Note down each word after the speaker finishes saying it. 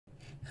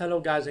Hello,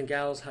 guys and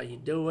gals. How you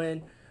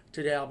doing?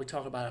 Today I'll be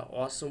talking about an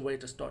awesome way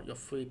to start your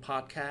free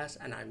podcast,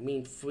 and I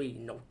mean free.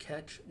 No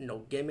catch, no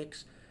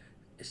gimmicks.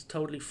 It's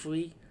totally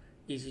free,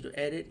 easy to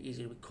edit,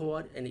 easy to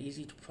record, and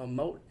easy to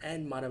promote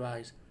and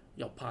monetize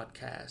your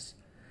podcast.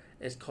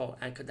 It's called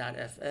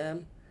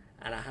Anchor.fm,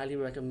 and I highly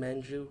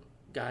recommend you,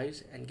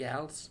 guys and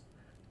gals,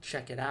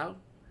 check it out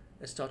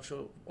and start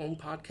your own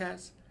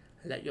podcast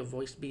and let your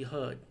voice be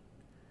heard.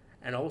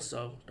 And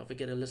also, don't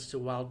forget to listen to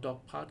Wild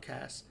Dog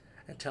Podcast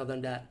and tell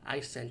them that I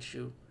sent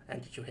you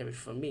and that you hear it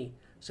from me.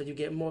 So you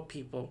get more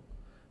people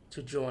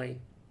to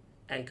join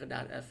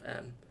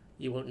Anchor.fm.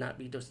 You will not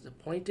be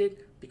disappointed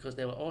because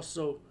they will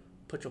also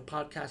put your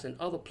podcast in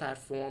other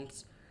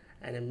platforms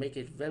and then make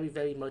it very,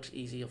 very much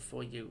easier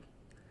for you.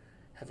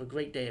 Have a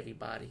great day,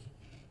 everybody.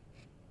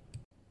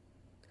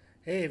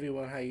 Hey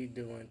everyone, how you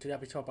doing? Today I'll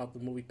be talking about the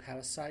movie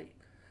Parasite,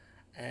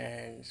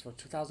 and it's from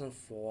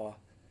 2004.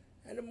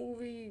 And the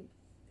movie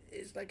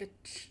is like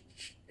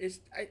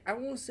I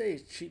won't say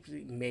it's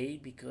cheaply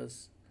made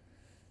because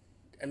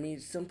I mean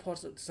some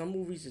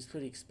movies is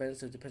pretty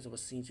expensive. Depends on what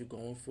scenes you're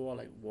going for,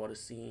 like water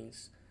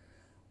scenes.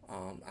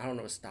 I don't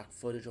know if it's stock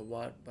footage or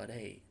what, but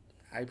hey,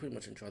 I pretty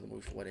much enjoy the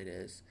movie for what it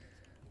is.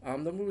 The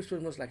movie's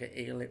pretty much like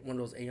one of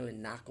those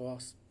alien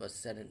knockoffs, but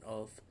set in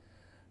Earth,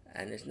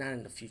 and it's not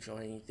in the future or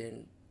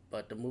anything.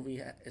 But the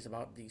movie is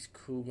about these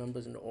crew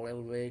members in the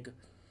oil rig,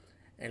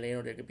 and they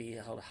know they could be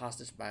held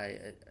hostage by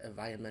an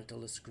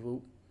environmentalist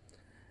group,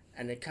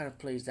 and it kind of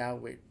plays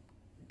out with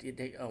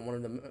one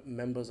of the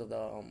members of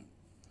the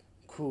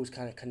crew is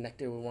kind of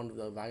connected with one of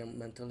the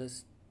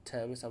environmentalist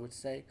terrorists, I would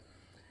say.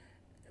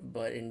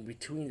 But in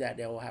between that,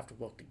 they all have to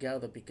work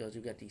together because you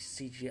got these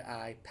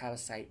CGI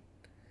parasite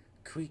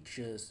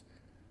creatures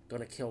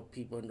gonna kill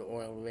people in the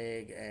oil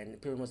rig,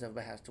 and pretty much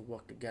everybody has to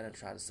work together and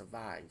try to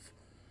survive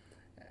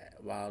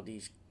while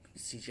these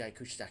CGI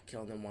creatures are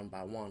killing them one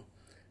by one.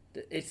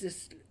 It's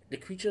just the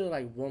creature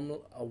like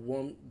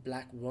one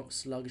black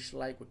sluggish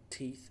like with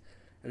teeth,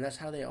 and that's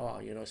how they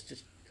are. It's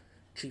just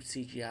cheap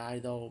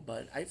CGI though.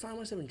 But I find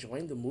myself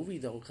enjoying the movie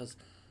though because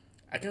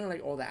I kind of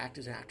like all the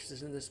actors and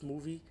actresses in this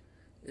movie,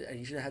 and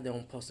you should have their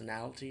own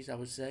personalities. I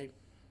would say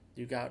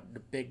you got the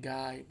big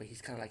guy, but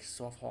he's kind of like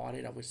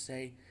soft-hearted. I would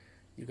say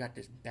you got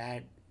this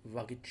bad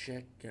rugged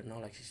chick.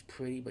 Like she's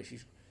pretty, but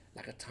she's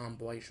like a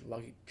tomboyish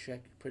rugged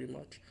chick, pretty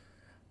much.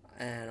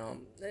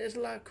 And there's a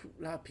lot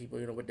of people,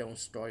 with their own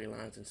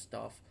storylines and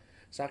stuff.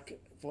 So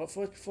for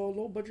a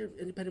low budget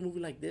independent movie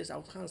like this, I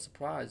was kind of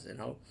surprised,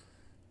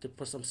 to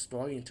put some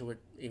story into it,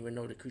 even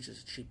though the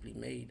creatures are cheaply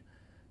made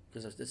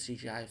because of the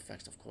CGI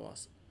effects, of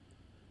course.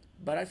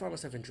 But I found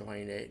myself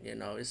enjoying it.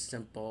 It's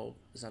simple,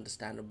 it's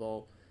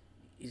understandable,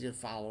 easy to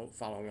follow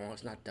along.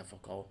 It's not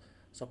difficult.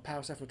 So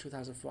Parasite from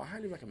 2004, I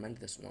highly recommend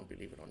this one,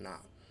 believe it or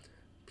not.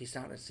 Peace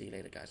out and see you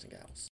later, guys and gals.